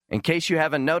In case you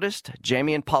haven't noticed,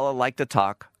 Jamie and Paula like to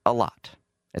talk a lot.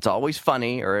 It's always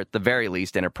funny, or at the very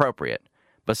least inappropriate.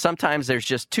 But sometimes there's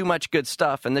just too much good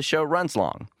stuff and the show runs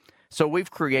long. So we've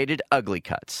created Ugly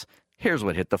Cuts. Here's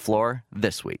what hit the floor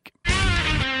this week.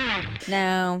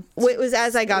 No. It was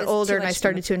as I got older and I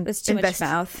started to investigate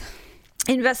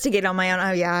on my own.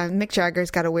 Oh, yeah, Mick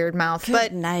Jagger's got a weird mouth.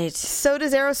 Good night. So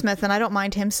does Aerosmith, and I don't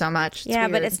mind him so much. It's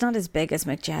weird. But it's not as big as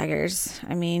Mick Jagger's.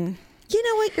 I mean... You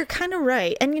know what? You're kind of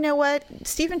right. And you know what?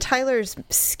 Steven Tyler's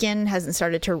skin hasn't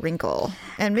started to wrinkle.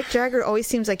 And Mick Jagger always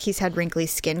seems like he's had wrinkly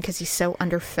skin because he's so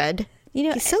underfed. You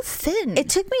know, he's so thin. It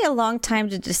took me a long time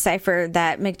to decipher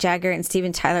that Mick Jagger and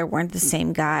Steven Tyler weren't the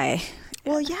same guy.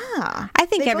 Well, yeah. I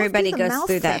think everybody goes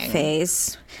through that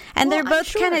phase. And they're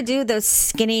both kind of do those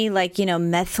skinny, like, you know,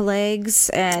 meth legs.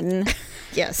 And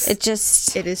yes, it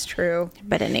is true.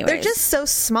 But anyway, they're just so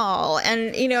small.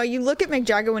 And, you know, you look at Mick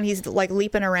Jagger when he's like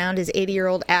leaping around his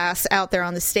 80-year-old ass out there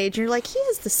on the stage, and you're like, he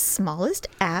has the smallest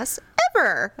ass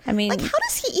ever. I mean, like, how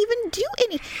does he even do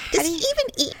any? Does he even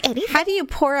eat anything? How do you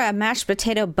pour a mashed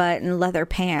potato butt in leather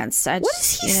pants? What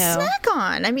does he snack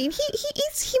on? I mean,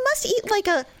 he must eat like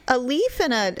a leaf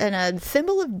and a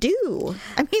thimble of dew.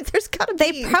 I mean, there's got to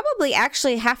be. They probably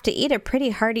actually have to eat a pretty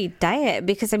hearty diet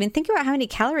because, I mean, think about how many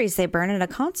calories they burn at a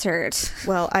concert.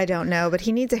 Well, I don't know, but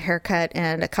he needs a haircut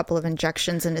and a couple of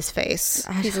injections in his face.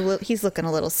 He's looking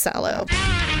a little sallow.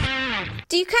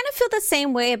 Do you kind of feel the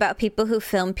same way about people who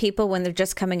film people when they're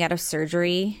just coming out of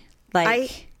surgery?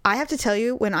 Like, I have to tell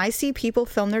you, when I see people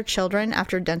film their children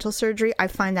after dental surgery, I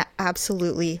find that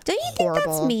absolutely Don't you think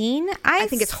horrible. That's mean? I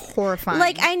think it's horrifying.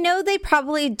 Like, I know they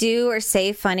probably do or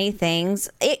say funny things.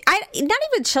 Not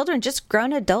even children, just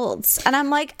grown adults. And I'm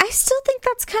like, I still think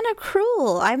that's kind of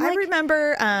cruel. I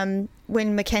remember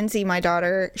when Mackenzie, my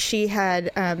daughter, she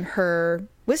had her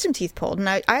wisdom teeth pulled. And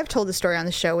I have told the story on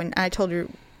the show, and I told her,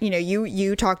 you know,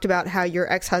 you talked about how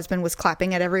your ex-husband was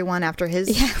clapping at everyone after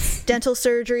his dental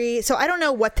surgery. So I don't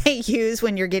know what they use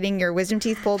when you're getting your wisdom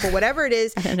teeth pulled, but whatever it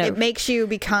is, it makes you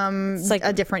become like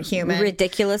a different human.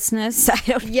 Ridiculousness. I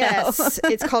don't know. Yes,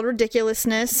 it's called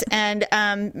ridiculousness. And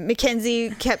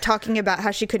Mackenzie kept talking about how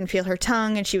she couldn't feel her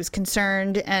tongue and she was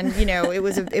concerned. And, you know, it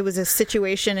was a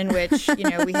situation in which, you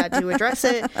know, we had to address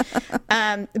it.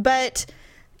 But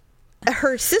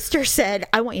her sister said,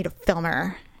 I want you to film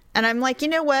her. And I'm like, you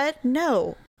know what?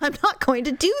 No, I'm not going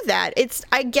to do that.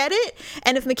 I get it.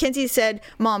 And if Mackenzie said,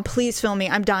 Mom, please film me,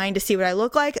 I'm dying to see what I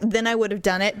look like, then I would have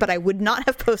done it, but I would not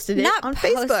have posted it on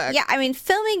Facebook. Yeah, I mean,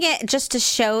 filming it just to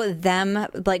show them,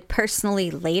 like, personally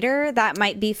later, that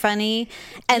might be funny.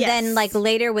 And then, like,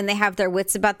 later when they have their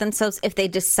wits about themselves, if they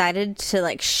decided to,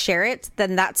 like, share it,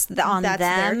 then that's on them.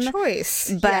 That's their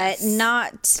choice. But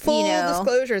not, full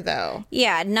disclosure, though.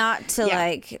 Yeah, not to,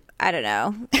 like, I don't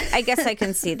know. I guess I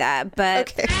can see that,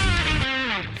 but... Okay.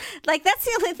 Like, that's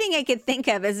the only thing I could think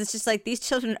of is it's just like these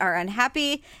children are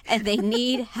unhappy and they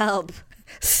need help.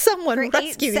 Someone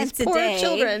rescue these poor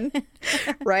children.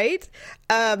 Right?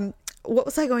 What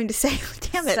was I going to say?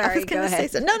 Damn it. Sorry, I was going to say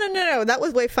something. No. That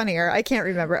was way funnier. I can't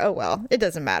remember. Oh, well, it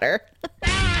doesn't matter.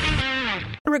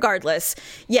 Regardless,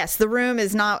 yes, The Room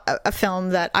is not a film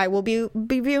that I will be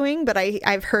viewing, but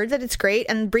I've heard that it's great.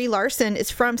 And Brie Larson is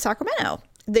from Sacramento.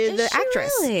 The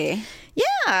actress. Really?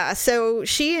 Yeah. So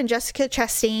she and Jessica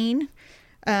Chastain,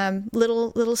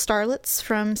 little starlets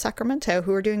from Sacramento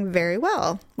who are doing very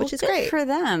well, which is great.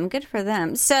 Good for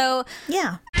them. So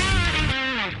yeah.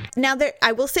 Now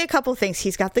I will say a couple things.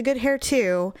 He's got the good hair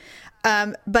too.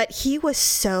 But he was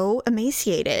so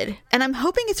emaciated, and I'm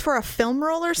hoping it's for a film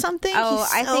role or something. Oh,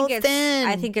 He's so thin.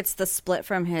 I think it's the split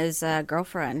from his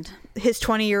girlfriend. His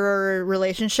 20-year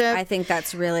relationship. I think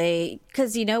that's really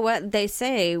because you know what they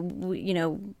say. You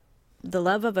know, the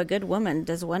love of a good woman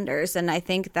does wonders, and I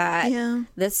think that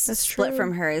this split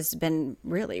from her has been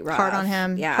really rough. Hard on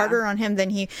him. Yeah, harder on him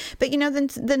than he. But you know,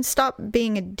 then stop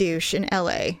being a douche in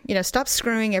LA. You know, stop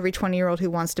screwing every 20-year-old who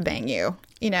wants to bang you.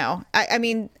 You know, I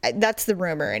mean, that's the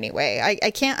rumor anyway. I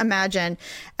can't imagine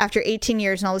after 18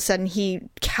 years and all of a sudden he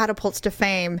catapults to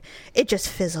fame. It just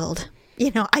fizzled. You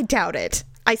know, I doubt it.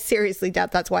 I seriously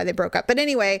doubt that's why they broke up. But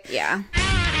anyway. Yeah.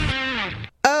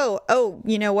 Oh,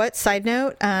 you know what? Side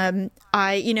note,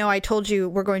 I told you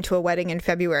we're going to a wedding in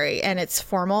February and it's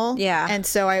formal. Yeah. And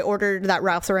so I ordered that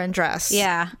Ralph Lauren dress.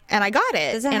 Yeah. And I got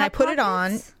it. Does it and have I put pockets? it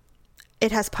on.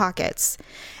 It has pockets.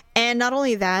 And not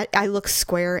only that, I look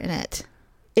square in it.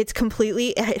 It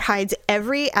hides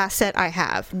every asset I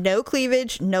have. No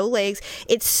cleavage, no legs.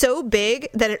 It's so big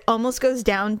that it almost goes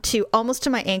down to almost to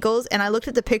my ankles. And I looked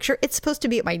at the picture. It's supposed to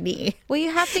be at my knee. Well,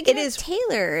 you have to get it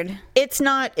tailored. It's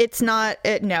not.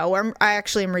 No, I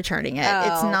actually am returning it.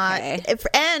 Oh, it's not. okay.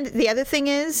 And the other thing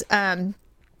is,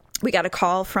 We got a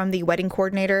call from the wedding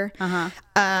coordinator.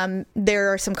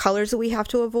 There are some colors that we have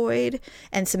to avoid,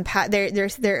 and some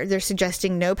they're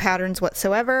suggesting no patterns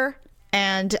whatsoever,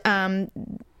 and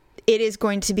it is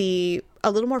going to be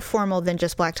a little more formal than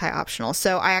just black tie optional.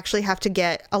 So I actually have to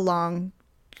get a long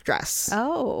dress.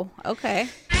 Oh, okay.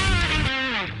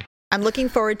 I'm looking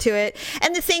forward to it.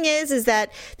 And the thing is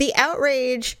that the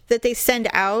outrage that they send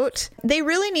out, they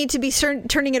really need to be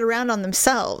turning it around on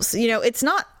themselves. You know, it's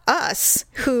not us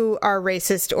who are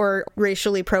racist or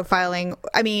racially profiling.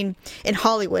 I mean, in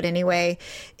Hollywood anyway,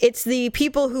 it's the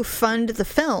people who fund the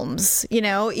films. You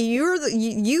know,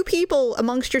 you people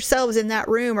amongst yourselves in that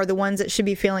room are the ones that should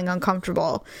be feeling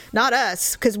uncomfortable, not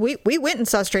us, because we went and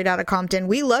saw Straight Outta Compton.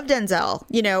 We love Denzel,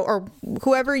 you know, or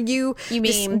whoever you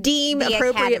mean deem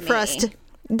appropriate Academy. For us to.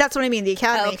 That's what I mean, the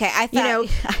Academy. Oh, okay, I thought, you know,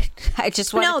 I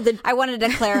just wanted, I wanted to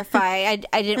clarify.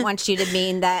 I didn't want you to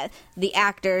mean that the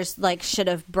actors like should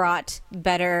have brought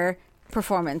better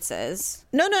performances.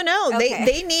 No. Okay.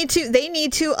 They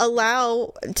need to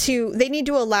allow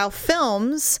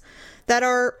films that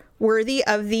are worthy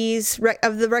of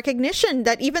the recognition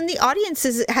that even the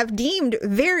audiences have deemed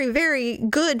very, very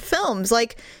good films,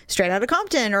 like Straight Outta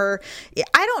Compton, or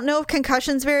I don't know if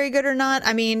Concussion's very good or not.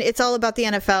 I mean, it's all about the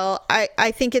NFL. I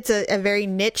think it's a very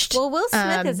niched. Well, Will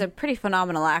Smith is a pretty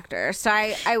phenomenal actor, so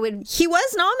I would. He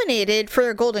was nominated for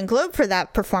a Golden Globe for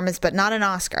that performance, but not an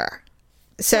Oscar.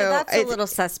 So that's a little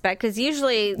suspect because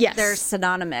usually they're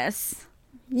synonymous.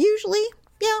 Usually.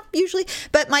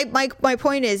 But my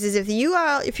point is if you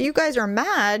guys are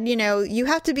mad, you know, you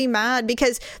have to be mad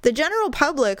because the general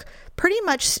public pretty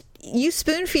much, you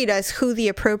spoon feed us who the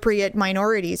appropriate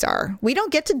minorities are. We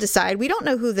don't get to decide. We don't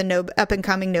know who the up and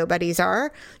coming nobodies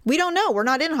are. We don't know. We're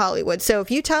not in Hollywood. So if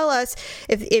you tell us,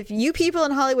 if you people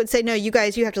in Hollywood say, no, you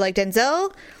guys, you have to like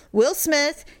Denzel, Will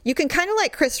Smith, you can kind of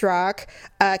like Chris Rock,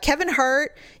 Kevin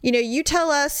Hart, you know, you tell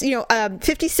us, you know,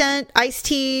 50 Cent,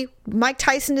 Ice-T, Mike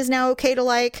Tyson is now okay to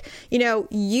like, you know,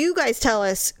 you guys tell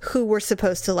us who we're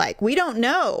supposed to like. We don't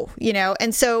know, you know,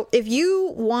 and so if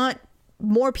you want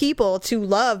more people to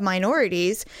love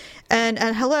minorities, and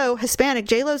hello, Hispanic,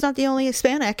 J-Lo's not the only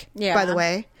Hispanic, by the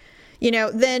way. You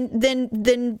know,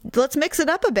 then let's mix it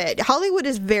up a bit. Hollywood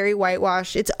is very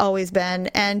whitewashed. It's always been.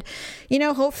 And, you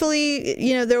know, hopefully,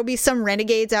 you know, there'll be some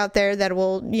renegades out there that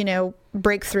will, you know,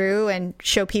 break through and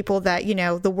show people that, you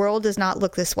know, the world does not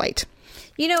look this white.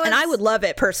 You know, and I would love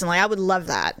it personally. I would love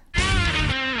that.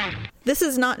 This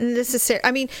is not necessary.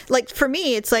 I mean, like for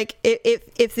me, it's like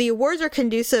if the awards are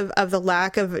conducive of the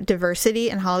lack of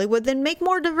diversity in Hollywood, then make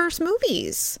more diverse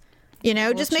movies. You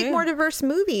know, just make more diverse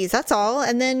movies. That's all.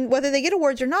 And then whether they get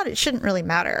awards or not, it shouldn't really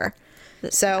matter.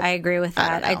 So I agree with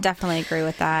that. I definitely agree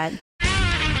with that.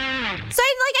 So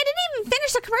I didn't even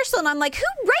finish the commercial, and I'm like, who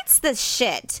writes this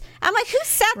shit? I'm like, who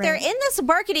sat there in this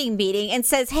marketing meeting and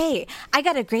says, hey, I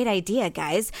got a great idea,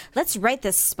 guys. Let's write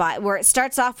this spot where it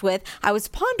starts off with, I was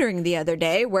pondering the other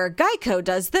day where Geico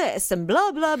does this and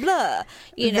blah, blah, blah.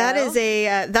 You know? That is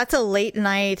that's a late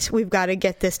night. We've got to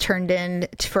get this turned in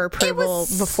for approval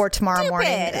before tomorrow morning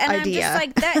and idea. I'm just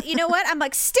like, that. You know what? I'm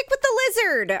like, stick with the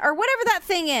lizard or whatever that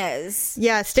thing is.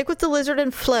 Yeah, stick with the lizard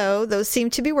and Flow. Those seem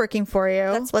to be working for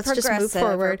you. Let's just move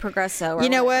forward. Progresso. You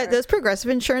know what? Those Progressive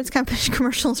insurance company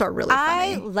commercials are really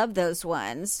funny. I love those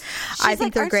ones. I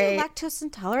think they're great. Aren't you lactose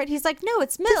intolerant? He's like, no,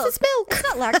 it's milk. This is milk. It's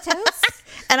not lactose.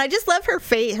 And I just love her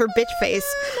face, her bitch face.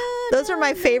 Those are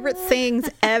my favorite things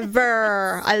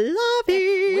ever. I love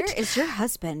it. Where is your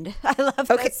husband? I love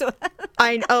this one.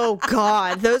 Oh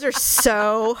God, those are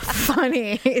so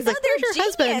funny. He's like, they're where's your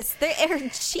husband? They're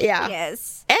genius. Yeah.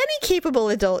 Any capable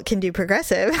adult can do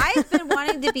Progressive. I've been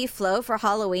wanting to be Flo for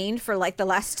Halloween for like the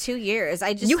last 2 years.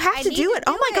 You have to do it.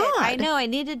 Oh my God. I know. I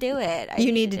need to do it.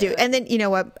 You need to do it. And then, you know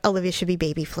what? Olivia should be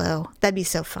Baby Flo. That'd be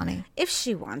so funny. If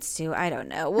she wants to. I don't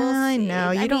know. I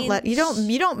know.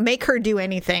 You don't make her do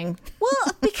anything.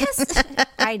 Well, because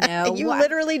I know. You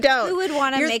literally don't. Who would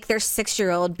want to make their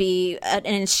 6-year-old be an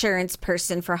insurance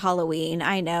person for Halloween?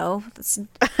 I know. It's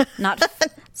not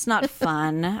it's not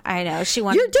fun. I know. She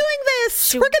wants. You're doing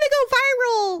this. We're going to go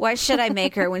viral. Why should I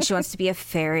make her when she wants to be a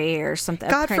fairy or something?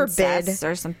 God a princess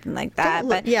forbid. Or something like that. Don't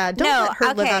let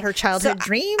her live out her childhood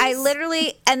dreams. I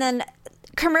literally, and then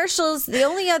commercials, the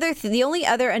only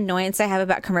other annoyance I have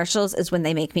about commercials is when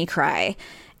they make me cry.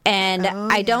 And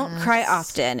I don't cry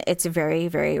often. It's very,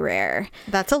 very rare.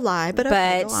 That's a lie, but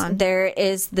okay, go on. There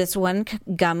is this one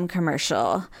gum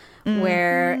commercial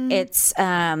where it's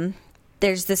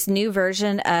there's this new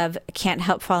version of Can't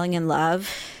Help Falling in Love.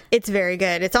 It's very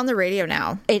good. It's on the radio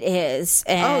now. It is.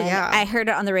 And oh, yeah. I heard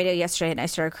it on the radio yesterday and I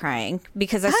started crying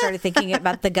because I started thinking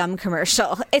about the gum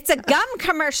commercial. It's a gum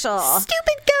commercial.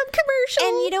 Stupid gum commercial.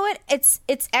 And you know what?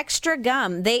 It's extra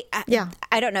gum.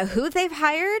 I don't know who they've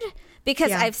hired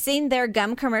because I've seen their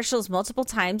gum commercials multiple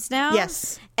times now.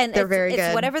 Yes. And they're very good.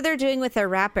 It's whatever they're doing with their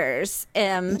wrappers.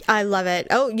 I love it.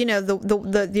 Oh, you know,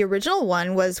 the original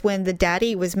one was when the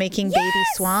daddy was making baby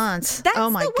swans. That's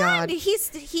oh my the God. One.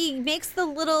 He makes the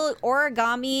little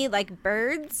origami like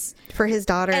birds for his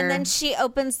daughter. And then she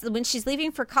opens when she's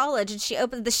leaving for college and she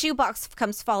opens the shoebox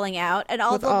comes falling out and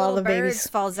all with the all little the birds babies.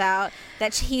 Falls out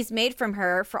that he's made from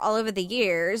her for all over the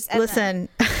years. And listen,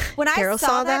 when Daryl I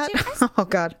saw that, oh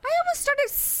God. I almost started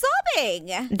sobbing.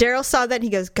 Daryl saw that and he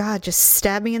goes, God, just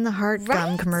stab me in the heart,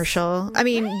 gum commercial. I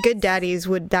mean, good daddies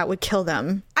would kill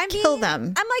them. Kill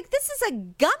them. I'm like, this is a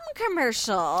gum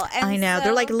commercial. And I know.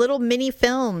 They're like little mini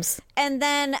films. And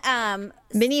then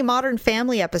mini Modern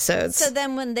Family episodes. So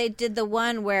then when they did the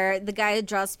one where the guy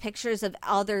draws pictures of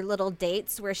all their little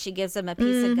dates where she gives him a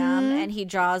piece of gum and he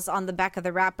draws on the back of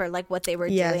the wrapper like what they were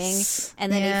doing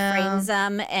and then he frames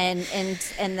them and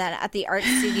then at the art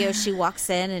studio she walks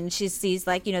in and she sees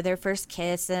like, you know, their first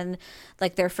kiss and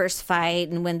like their first fight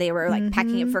and when they were like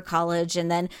packing up for college and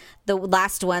then the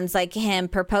last one's like him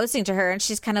proposing to her and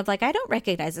she's kind of like, I don't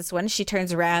recognize this one. She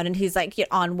turns around and he's like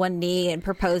on one knee and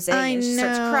proposing and she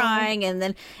starts crying and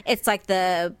then it's like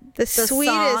the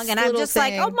sweetest song and I'm just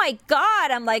thing. like, oh my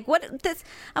God. I'm like, what this?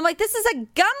 I'm like, this is a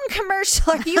gum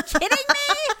commercial. Are you kidding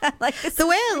me? Like the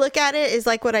way I look at it is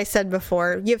like what I said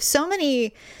before. You have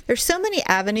there's so many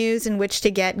avenues in which to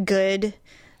get good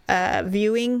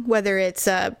viewing, whether it's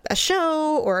a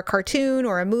show or a cartoon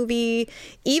or a movie.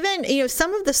 Even, you know,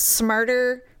 some of the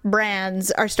smarter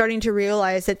brands are starting to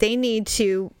realize that they need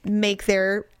to make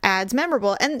their ads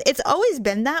memorable. And it's always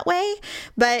been that way,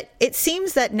 but it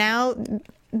seems that now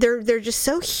they're just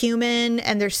so human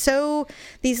and they're so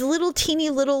these little teeny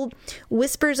little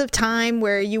whispers of time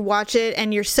where you watch it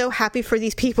and you're so happy for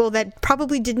these people that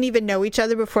probably didn't even know each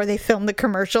other before they filmed the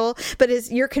commercial, but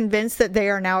you're convinced that they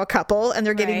are now a couple and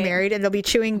they're getting married and they'll be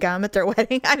chewing gum at their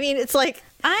wedding. I mean, it's like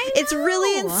it's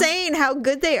really insane how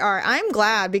good they are. I'm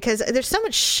glad because there's so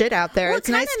much shit out there. Well, it's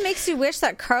it kind nice. of makes you wish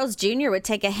that Carl's Jr. would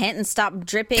take a hint and stop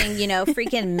dripping, you know,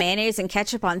 freaking mayonnaise and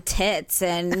ketchup on tits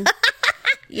and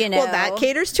you know. Well, that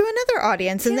caters to another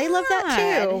audience and they love that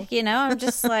too. You know, I'm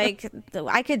just like,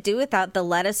 I could do without the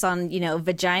lettuce on, you know,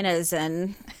 vaginas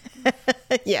and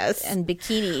yes, and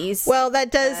bikinis. Well,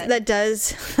 that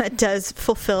does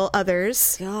fulfill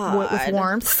others with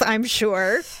warmth, I'm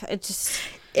sure.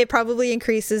 It probably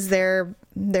increases their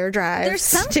drives. There's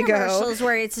some to commercials go.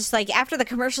 where it's just like after the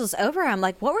commercial's over, I'm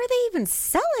like, what were they even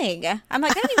selling? I'm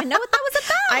like, I don't even know what that was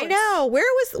about. I know.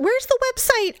 Where's the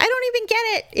website? I don't even get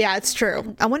it. Yeah, it's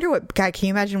true. I wonder can you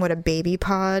imagine what a baby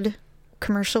pod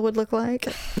commercial would look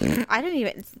like? I don't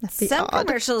even.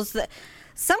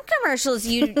 Some commercials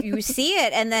you see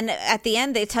it and then at the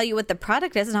end they tell you what the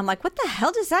product is and I'm like, what the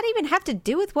hell does that even have to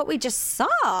do with what we just saw?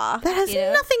 That has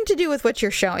nothing to do with what you're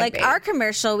showing. Like our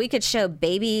commercial, we could show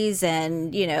babies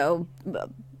and, you know,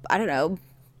 I don't know,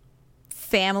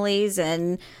 families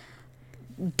and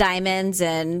diamonds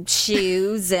and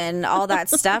shoes and all that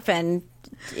stuff and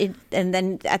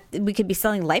then we could be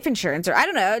selling life insurance or I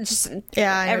don't know, just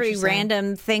every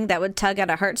random thing that would tug at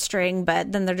a heartstring.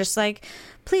 But then they're just like,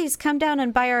 please come down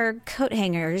and buy our coat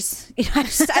hangers. You know,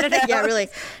 I don't know. Yeah, really.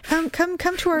 Come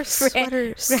to our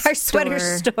sweater store.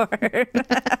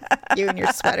 You and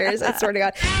your sweaters. I swear to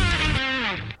God.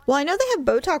 Well, I know they have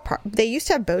Botox. They used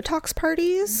to have Botox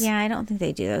parties. Yeah, I don't think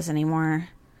they do those anymore.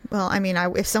 Well, I mean,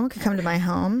 if someone could come to my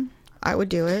home, I would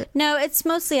do it. No, it's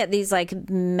mostly at these like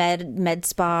med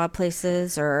spa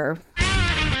places or.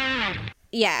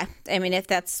 Yeah, I mean, if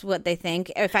that's what they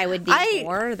think, if I would need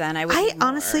more, then I would.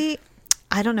 Honestly,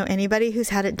 I don't know anybody who's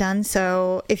had it done.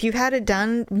 So if you've had it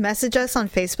done, message us on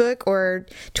Facebook or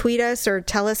tweet us or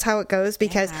tell us how it goes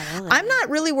because I'm not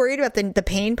really worried about the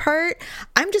pain part.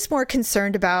 I'm just more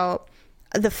concerned about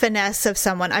the finesse of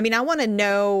someone. I mean, I want to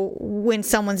know when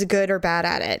someone's good or bad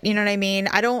at it. You know what I mean?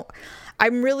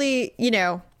 I'm really, you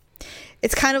know,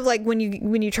 it's kind of like when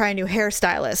you try a new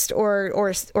hairstylist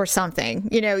or something,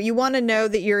 you know, you want to know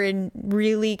that you're in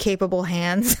really capable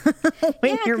hands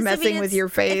when you're messing with your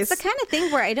face. It's the kind of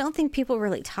thing where I don't think people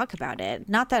really talk about it.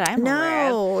 Not that I'm aware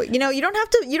of. No, you know, you don't have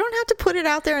to put it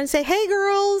out there and say, hey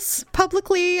girls,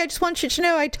 publicly, I just want you to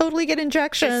know I totally get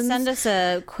injections. Just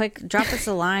send us drop us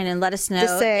a line and let us know.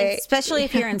 Just say, especially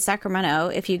if you're in Sacramento,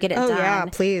 if you get it done. Oh yeah,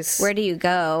 please. Where do you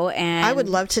go? And I would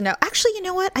love to know. Actually, you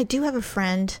know what? I do have a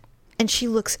friend. And she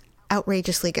looks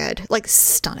outrageously good, like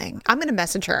stunning. I'm going to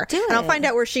message her. Do and I'll it. find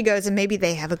out where she goes, and maybe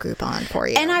they have a Groupon for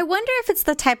you. And I wonder if it's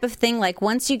the type of thing, like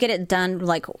once you get it done,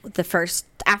 like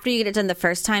after you get it done the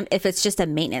first time, if it's just a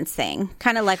maintenance thing,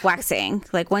 kind of like waxing.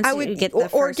 Like once you get the or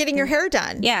first getting your hair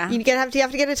done. Yeah. You have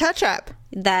to get a touch up.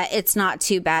 that it's not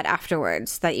too bad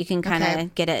afterwards, that you can kind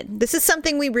of get it. This is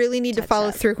something we really need to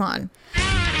follow through on.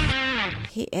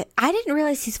 I didn't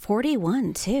realize he's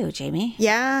 41 too, Jamie.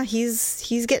 Yeah, he's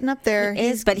getting up there.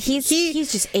 But he's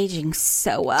just aging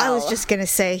so well. I was just gonna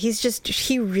say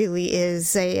he really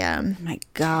is my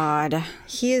God.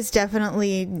 he is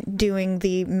definitely doing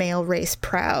the male race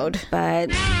proud.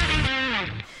 But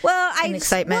well,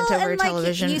 excitement over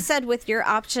television. You said with your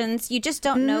options, you just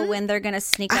don't know when they're going to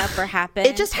sneak up or happen.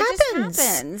 It just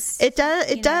happens. It does.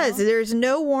 It does. There's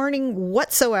no warning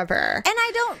whatsoever. And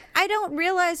I don't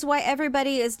realize why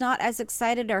everybody is not as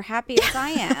excited or happy as I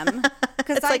am.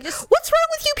 Because It's like, what's wrong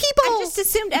with you people? I just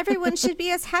assumed everyone should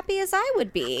be as happy as I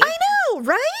would be. I know,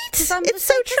 right? It's so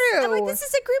true. I'm like, this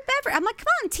is a group effort. I'm like, come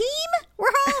on, team. We're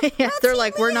all. Yeah, they're Team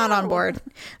like, we're not on Leo." board.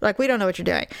 Like, we don't know what you're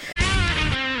doing.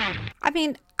 I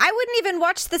mean, I wouldn't even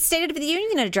watch the State of the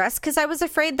Union address because I was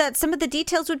afraid that some of the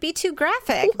details would be too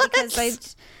graphic. What? Because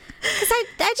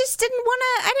I just didn't want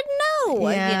to. I didn't know.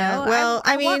 Yeah, You know. well,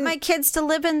 I want mean- my kids to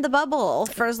live in the bubble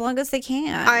for as long as they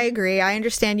can. I agree. I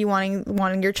understand you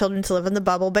wanting your children to live in the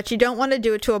bubble, but you don't want to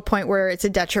do it to a point where it's a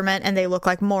detriment and they look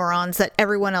like morons that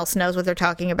everyone else knows what they're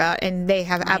talking about and they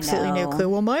have absolutely no know. clue.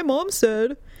 Well, my mom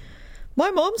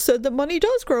said that money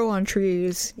does grow on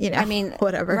trees. You know, I mean,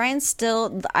 whatever. Ryan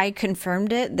still. I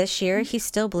confirmed it this year. He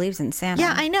still believes in Santa.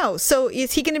 Yeah, I know. So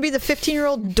is he going to be the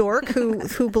 15-year-old dork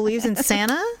who believes in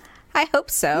Santa? I hope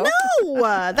so. No,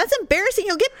 that's embarrassing.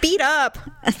 He'll get beat up.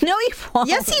 No, he won't.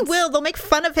 Yes, he will. They'll make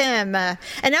fun of him. And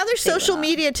now there's social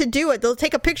media to do it. They'll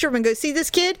take a picture of him and go, see this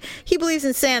kid? He believes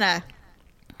in Santa.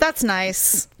 That's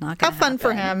nice. Not gonna Have fun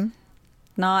for happen. him.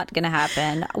 Not gonna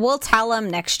happen. We'll tell him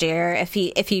next year if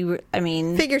he. I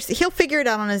mean, He'll figure it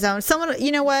out on his own.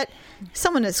 You know what?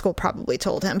 Someone at school probably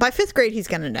told him. By 5th grade, he's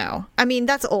going to know. I mean,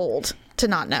 that's old to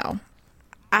not know.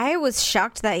 I was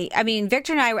shocked that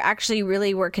Victor and I actually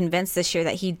really were convinced this year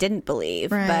that he didn't believe,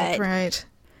 but Right.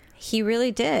 he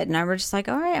really did, and I was just like,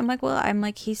 all right. I'm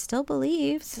like, he still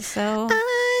believes, so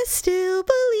I still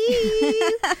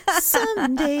believe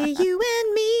someday you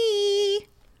and me.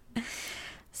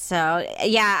 So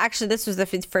yeah, actually, this was the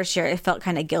first year I felt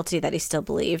kind of guilty that he still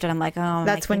believed, and I'm like, oh,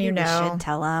 That's when maybe you know. we should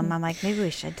tell him. I'm like, maybe we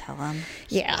should tell him.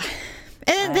 Yeah.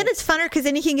 And then it's funner because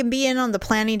then he can be in on the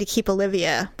planning to keep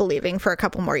Olivia believing for a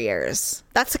couple more years.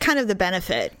 That's kind of the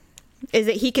benefit, is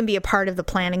that he can be a part of the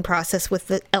planning process with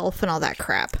the elf and all that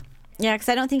crap. Yeah, because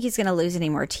I don't think he's going to lose any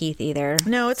more teeth either.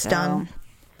 No, it's done.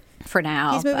 For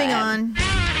now. He's moving but- on.